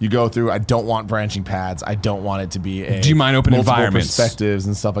you go through. I don't want branching paths. I don't want it to be a Do you mind open multiple environments? Perspectives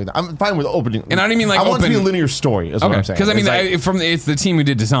and stuff like that. I'm fine with opening. And I don't mean like I want it to open- be a linear story. Is what I'm saying. Because I mean, It's like- it's the team who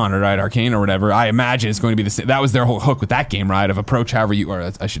did Dishonored, right? Arcane or whatever. I imagine it's going to be the same. That was their whole hook with that game, right? Of approach however you,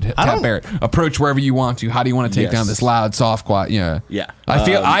 or I should tap Barrett. Approach wherever you want to. How do you want to take Yes. down this loud, soft, quiet? Yeah, Yeah.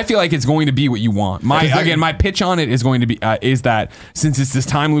 I feel like it's going to be what you want. My pitch on it is going to be is that since it's this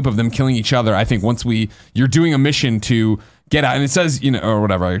time loop of them killing each other, I think once you're doing a mission to get out, and it says, or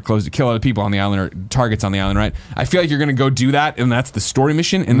whatever, close to kill other people on the island or targets on the island, right? I feel like you're going to go do that, and that's the story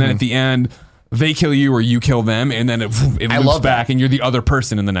mission, and then at the end, they kill you or you kill them, and then it loops love back, that. and you're the other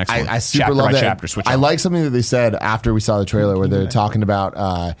person in the next one. I super chapter love by that. chapter, switch I on. like something that they said after we saw the trailer where they're talking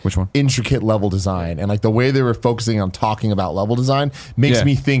about Which one? intricate level design, and like the way they were focusing on talking about level design makes Yeah.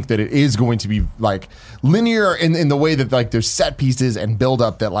 me think that it is going to be like linear in the way that like there's set pieces and build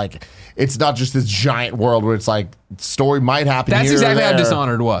up, that like it's not just this giant world where it's like story might happen. That's here or exactly how there.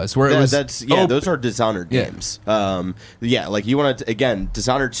 Dishonored was, where it was. Those are Dishonored Yeah. games. Like you want to again,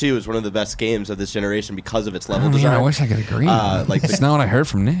 Dishonored 2 is one of the best games of this generation because of its level design. I wish I could agree. Like That's not what I heard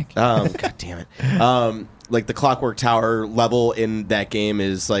from Nick. God damn it. Like the Clockwork Tower level in that game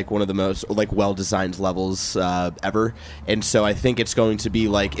is like one of the most like well-designed levels ever, and so I think it's going to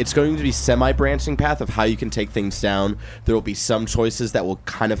be semi-branching path of how you can take things down. There will be some choices that will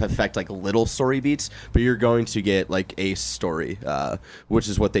kind of affect like little story beats, but you're going to get like a story, which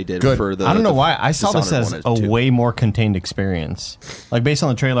is what they did Good. for the. I don't know the why I saw this Dishonored as 1 a and 2. way more contained experience. Like based on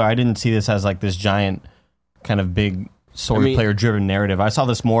the trailer, I didn't see this as like this giant kind of big story player driven narrative. I saw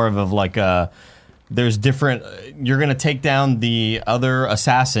this more of like there's different. You're going to take down the other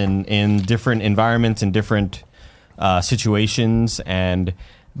assassin in different environments and different situations,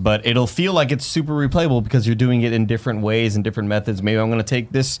 but it'll feel like it's super replayable because you're doing it in different ways and different methods. Maybe I'm going to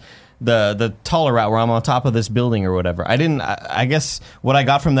take the taller route where I'm on top of this building or whatever. I guess what I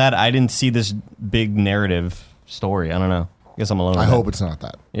got from that, I didn't see this big narrative story. I don't know. I guess I'm alone. I with hope that. it's not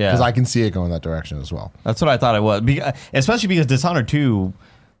that. Yeah. Because I can see it going that direction as well. That's what I thought it was. Especially because Dishonored 2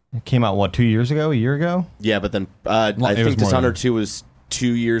 came out, 2 years ago, a year ago? Yeah, but then I it was think more Dishonored 2 was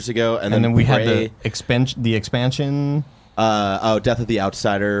 2 years ago, and then we had Prey- the expansion. Death of the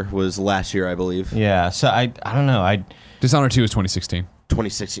Outsider was last year, I believe. Yeah, so I don't know. Dishonored 2 was 2016.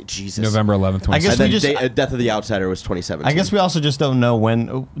 2016. Jesus. November 11th, 2016. I guess And we then just. Death of the Outsider was 2017. I guess we also just don't know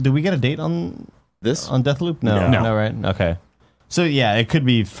when. Did we get a date on this. Deathloop? No, No. no, right? Okay. So yeah, it could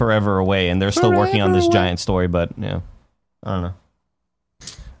be forever away, and they're still working on this giant story. But yeah, I don't know.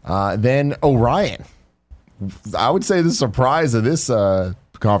 Then Orion. I would say the surprise of this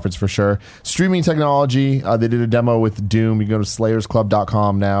conference for sure. Streaming technology. They did a demo with Doom. You can go to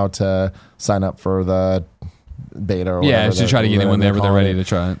slayersclub.com now to sign up for the beta or Yeah, whatever to try to get in whenever they're calling ready it. to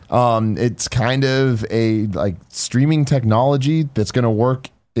try it. It's kind of a like streaming technology that's going to work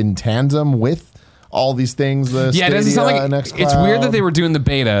in tandem with all these things. The Yeah, it doesn't sound Stadia, like NXtCloud. it's weird that they were doing the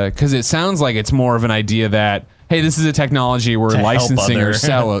beta because it sounds like it's more of an idea that hey, this is a technology we're help licensing or other-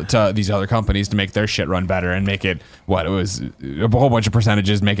 sell to these other companies to make their shit run better and make it what it was a whole bunch of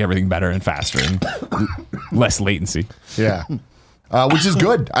percentages, make everything better and faster and less latency. Yeah. Which is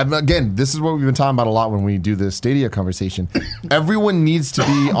good. Again, this is what we've been talking about a lot when we do the Stadia conversation. Everyone needs to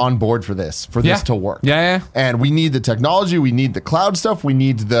be on board for this to work. Yeah. And we need the technology. We need the cloud stuff. We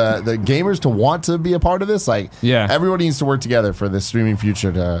need the gamers to want to be a part of this. Like, Yeah. everybody needs to work together for this streaming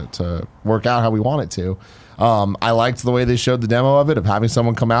future to work out how we want it to. I liked the way they showed the demo of it, of having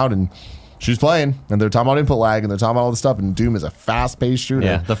someone come out and she's playing, and they're talking about input lag, and they're talking about all this stuff, and Doom is a fast-paced shooter.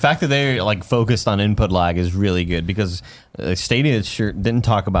 Yeah, the fact that they like focused on input lag is really good because Stadia sure didn't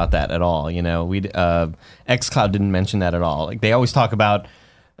talk about that at all. You know, xCloud didn't mention that at all. Like they always talk about,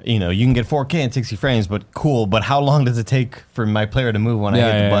 you know, you can get 4K and 60 frames, but cool. But how long does it take for my player to move when I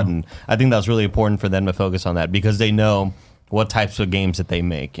hit the button? I think that's really important for them to focus on that because they know what types of games that they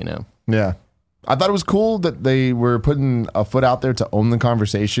make. You know. Yeah. I thought it was cool that they were putting a foot out there to own the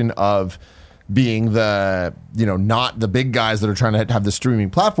conversation of being the, you know, not the big guys that are trying to have the streaming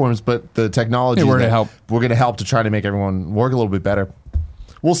platforms, but the technology we're that to help. we're going to help to try to make everyone work a little bit better.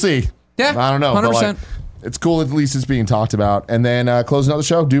 We'll see. Yeah, I don't know. 100%. But like, it's cool at least it's being talked about. And then closing out the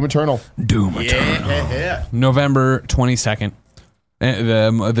show, Doom Eternal. Doom Eternal. November 22nd.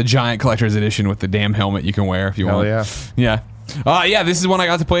 The giant collector's edition with the damn helmet you can wear if you Hell want. yeah. Yeah, this is when I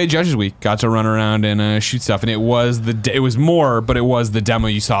got to play Judges Week. Got to run around and shoot stuff, and it was the demo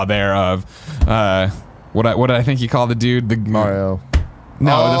you saw there of what did I think you called the dude? The Mario.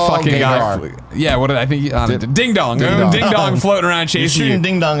 No, the fucking guy. Gengar. Yeah, what did I think? Ding dong. Ding Ding dong. dong floating around chasing shooting you.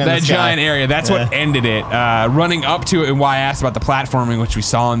 ding dong in that the sky. giant area. That's what ended it. Running up to it, and why I asked about the platforming, which we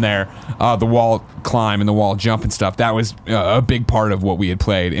saw in there, the wall climb and the wall jump and stuff. That was a big part of what we had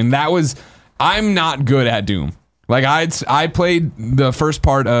played, and that was. I'm not good at Doom. Like I played the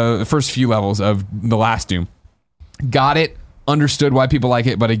first few levels of the last Doom. Got it, understood why people like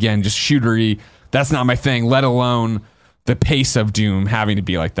it, but again, just shootery. That's not my thing, let alone the pace of Doom having to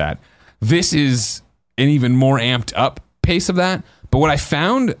be like that. This is an even more amped up pace of that. But what I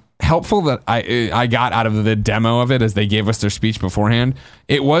found helpful that I got out of the demo of it as they gave us their speech beforehand,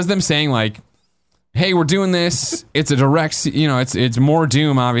 it was them saying like, hey, we're doing this. It's a direct, it's more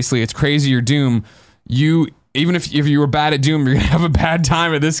Doom, obviously. It's crazier Doom. Even if you were bad at Doom, you're going to have a bad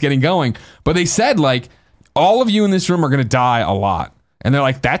time at this getting going. But they said, like, all of you in this room are going to die a lot. And they're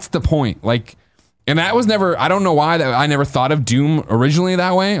like, that's the point. Like, and that was never, I don't know why that I never thought of Doom originally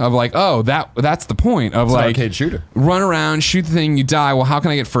that way. Of like, oh, that's the point of It's like, an arcade shooter. Run around, shoot the thing, you die. Well, how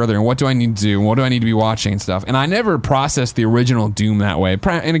can I get further? And what do I need to do? And what do I need to be watching and stuff? And I never processed the original Doom that way.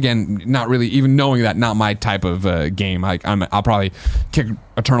 And again, not really even knowing that, not my type of game. Like I'll probably kick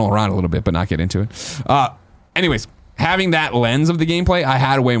Eternal around a little bit, but not get into it. Anyways, having that lens of the gameplay, I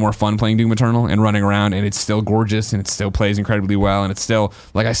had way more fun playing Doom Eternal and running around, and it's still gorgeous, and it still plays incredibly well, and it's still,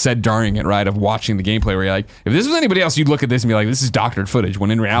 like I said during it, right, of watching the gameplay where you're like, if this was anybody else, you'd look at this and be like, this is doctored footage,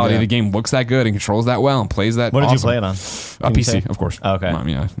 when in reality, the game looks that good and controls that well and plays that What did awesome. you play it on? A PC, of course. Oh, okay.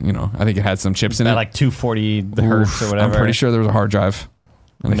 Yeah, I think it had some chips in it. At like 240 hertz or whatever. I'm pretty sure there was a hard drive.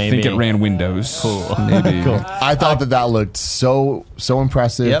 And I think it ran Windows. Cool. Maybe. Cool. I thought that looked so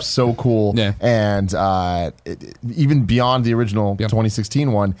impressive, Yep. so cool, Yeah. and even beyond the original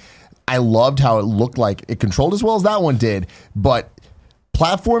 2016 one, I loved how it looked like it controlled as well as that one did, but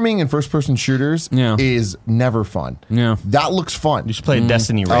platforming and first-person shooters is never fun. Yeah. That looks fun. You should play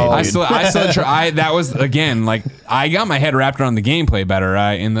Destiny Raid. I dude. that was again like I got my head wrapped around the gameplay better,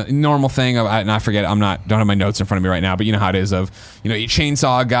 right? And the normal thing of and I forget don't have my notes in front of me right now, but you know how it is of you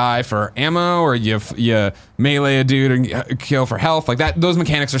chainsaw a guy for ammo or you melee a dude and kill for health like that. Those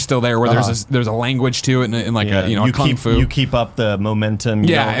mechanics are still there where there's a language to it and like a kung fu. You keep up the momentum.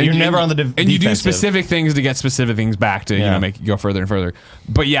 You're never on the defensive. and you do specific things to get specific things back to make it go further and further.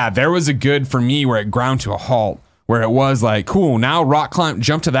 But yeah, there was a good for me where it ground to a halt, where it was like, cool, now rock climb,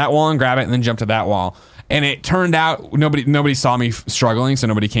 jump to that wall and grab it, and then jump to that wall. And it turned out nobody saw me struggling, so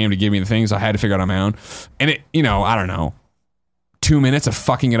nobody came to give me the things. So I had to figure it out on my own. And it, I don't know, 2 minutes of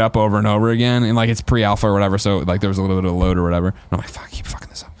fucking it up over and over again, and like it's pre-alpha or whatever, so like there was a little bit of load or whatever. And I'm like, fuck, I keep fucking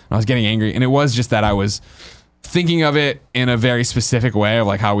this up. And I was getting angry, and it was just that I was thinking of it in a very specific way of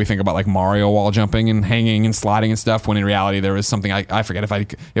like how we think about like Mario wall jumping and hanging and sliding and stuff, when in reality there was something I forget if I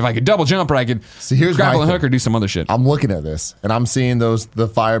could double jump or I could grapple and hook or do some other shit. I'm looking at this and I'm seeing the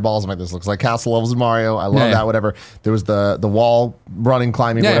fireballs. I'm like, this looks like castle levels of Mario. I love that. Whatever. There was the wall running,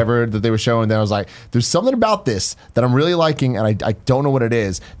 climbing, whatever that they were showing. Then I was like, there's something about this that I'm really liking, and I don't know what it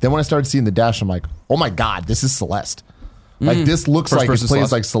is. Then when I started seeing the dash, I'm like, oh my god, this is Celeste. Like this looks like it plays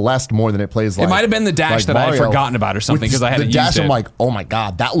Celeste. like Celeste more than it plays like. It might have been the dash like that I had Mario. forgotten about or something With because I hadn't the dash. used it. I'm like, oh my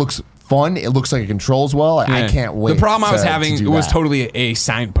god, that looks fun. It looks like it controls well. I can't wait. The problem I was to having do was that. totally a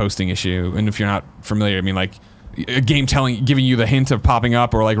signposting issue, and if you're not familiar, I mean like a game giving you the hint of popping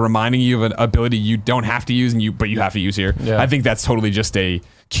up or like reminding you of an ability you don't have to use but you have to use here. Yeah. I think that's totally just a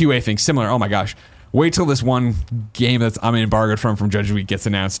QA thing. Similar. Oh my gosh. Wait till this one game that's I'm embargoed from Judge Week gets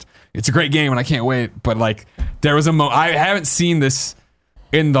announced. It's a great game and I can't wait. But like there was I haven't seen this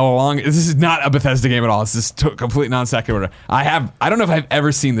in the long. This is not a Bethesda game at all. It's just complete non sequitur. I don't know if I've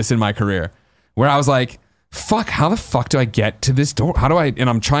ever seen this in my career where I was like, fuck, how the fuck do I get to this door? How do I? And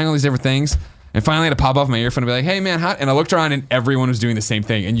I'm trying all these different things. And finally I had to pop off my earphone and be like, hey man, how? And I looked around and everyone was doing the same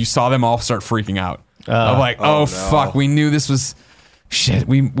thing. And you saw them all start freaking out. I'm like, oh fuck, we knew this was. Shit,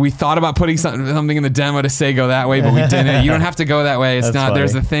 we thought about putting something in the demo to say go that way, but we didn't. You don't have to go that way. It's That's not. funny.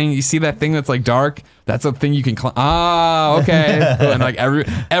 There's a thing. You see that thing that's like dark? That's a thing you can climb. Oh, okay. Cool. And like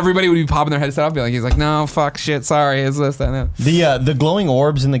everybody would be popping their heads off, be like, he's like, no, fuck, shit, sorry, it's this, that, and that. The glowing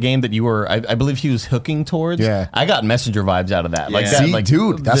orbs in the game that you were, I believe he was hooking towards. Yeah. I got Messenger vibes out of that. Like that, See, like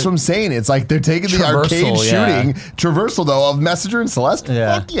dude, that's what I'm saying. It's like they're taking the arcade Traversal, shooting traversal though of Messenger and Celeste.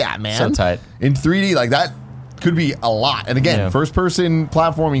 Yeah. Fuck yeah, man. So tight. In 3D, like that could be a lot. And again, Yeah. first person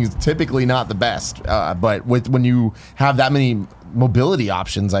platforming is typically not the best. But when you have that many mobility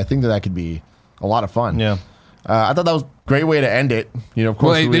options, I think that could be a lot of fun. Yeah. I thought that was a great way to end it. You know, of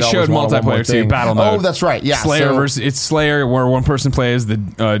course, Well, we they always showed want one more multiplayer too, thing. battle mode. Oh, that's right. Yeah. Slayer so- versus it's Slayer where one person plays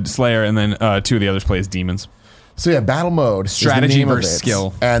the Slayer and then two of the others plays demons. So yeah, battle mode, is the Strategy name of versus it.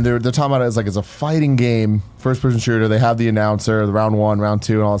 skill. And they're talking about it as like it's a fighting game, first person shooter. They have the announcer, the round 1, round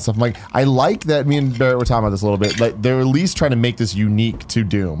 2, and all that stuff. I'm like, I like that. Me and Barrett were talking about this a little bit. Like they're at least trying to make this unique to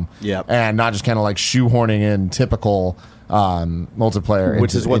Doom, and not just kind of like shoehorning in typical multiplayer,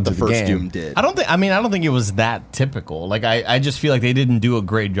 which is what the first game. Doom did. I don't think it was that typical. Like I just feel like they didn't do a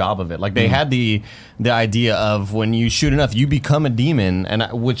great job of it. Like they had the idea of when you shoot enough, you become a demon, and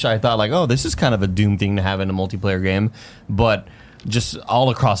which I thought like, oh, this is kind of a Doom thing to have in a multiplayer game, but just all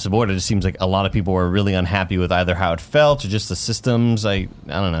across the board, it just seems like a lot of people were really unhappy with either how it felt or just the systems. I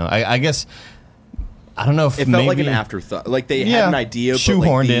don't know. I guess. I don't know if it felt like an afterthought. Like they had an idea, but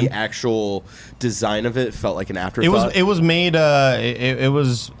like the actual design of it felt like an afterthought. It was made. It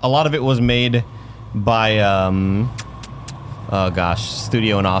was a lot of it was made by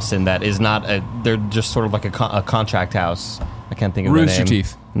studio in Austin that is not. They're just sort of like a contract house. I can't think of the name. Rooster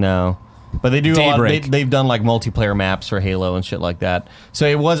Teeth. No. But they do Daybreak. they've done like multiplayer maps for Halo and shit like that. So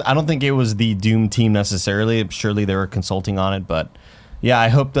it was. I don't think it was the Doom team necessarily. Surely they were consulting on it, but. Yeah, I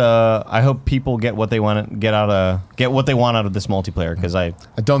hope people get what they want get what they want out of this multiplayer because I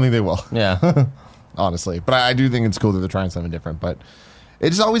don't think they will. Yeah, honestly, but I do think it's cool that they're trying something different. But it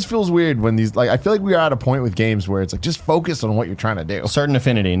just always feels weird when these I feel like we are at a point with games where it's like just focus on what you're trying to do. Certain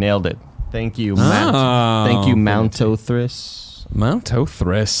Affinity nailed it. Thank you, Thank you, Mountothris.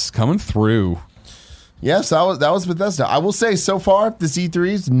 Mountothris coming through. Yes, that was Bethesda. I will say so far this E3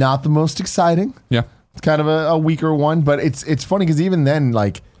 is not the most exciting. Yeah. It's kind of a weaker one, but it's funny because even then,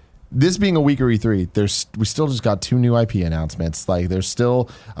 like this being a weaker E3, we still just got 2 new IP announcements. Like there's still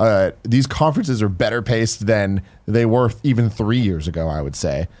these conferences are better paced than they were even 3 years ago. I would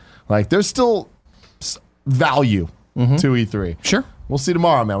say, like there's still value to E3. Sure, we'll see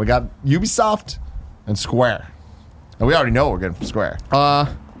tomorrow, man. We got Ubisoft and Square, and we already know what we're getting from Square.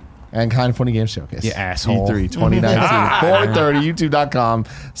 And Kind of Funny Game Showcase. You asshole. E3 2019, 4:30,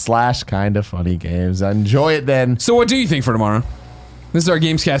 youtube.com/kindoffunnygames. Enjoy it then. So what do you think for tomorrow? This is our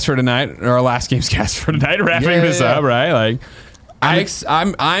Gamescast for tonight, or our last Gamescast for tonight, wrapping this up, right? Like,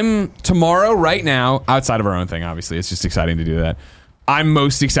 I'm tomorrow, right now, outside of our own thing, obviously. It's just exciting to do that. I'm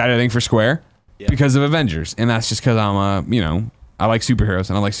most excited, I think, for Square because of Avengers. And that's just because I like superheroes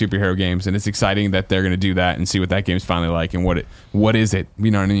and I like superhero games, and it's exciting that they're going to do that and see what that game's finally like and what is it. You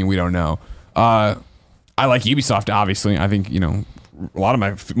know what I mean? We don't know. I like Ubisoft, obviously. I think, a lot of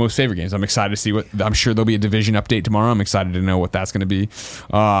my most favorite games. I'm excited to see I'm sure there'll be a Division update tomorrow. I'm excited to know what that's going to be.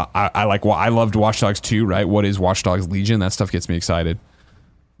 I loved Watch Dogs 2, right? What is Watch Dogs Legion? That stuff gets me excited.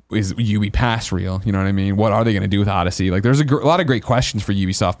 Is Ubi Pass real? You know what I mean? What are they going to do with Odyssey? Like, there's a lot of great questions for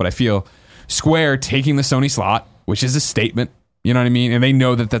Ubisoft, but I feel Square taking the Sony slot, which is a statement. You know what I mean? And they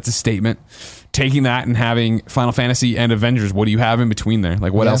know that that's a statement. Taking that and having Final Fantasy and Avengers, what do you have in between there?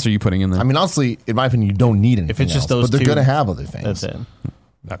 Like, what else are you putting in there? I mean, honestly, in my opinion, you don't need anything if it's just else, those but they're two, going to have other things. That's it.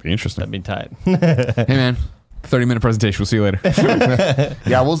 That'd be interesting. That'd be tight. Hey, man. 30-minute presentation. We'll see you later.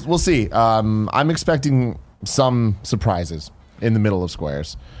 Yeah, we'll see. I'm expecting some surprises in the middle of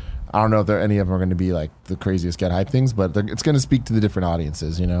Squares. I don't know if any of them are going to be like the craziest get hype things, but it's going to speak to the different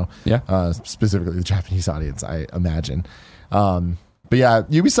audiences, Yeah. Specifically the Japanese audience, I imagine. But yeah,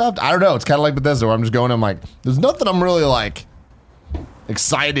 Ubisoft, I don't know. It's kind of like Bethesda where I'm just going, I'm like, there's nothing I'm really like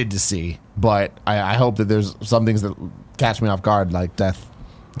excited to see, but I hope that there's some things that catch me off guard, like Death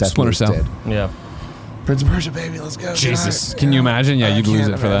Splinter Cell. did. Yeah. Prince of Persia, baby, let's go. Jesus. Can you imagine? Yeah, you'd lose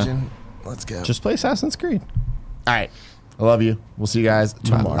it for that. Let's go. Just play Assassin's Creed. All right. I love you. We'll see you guys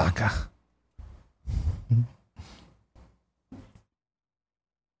tomorrow. Malaka.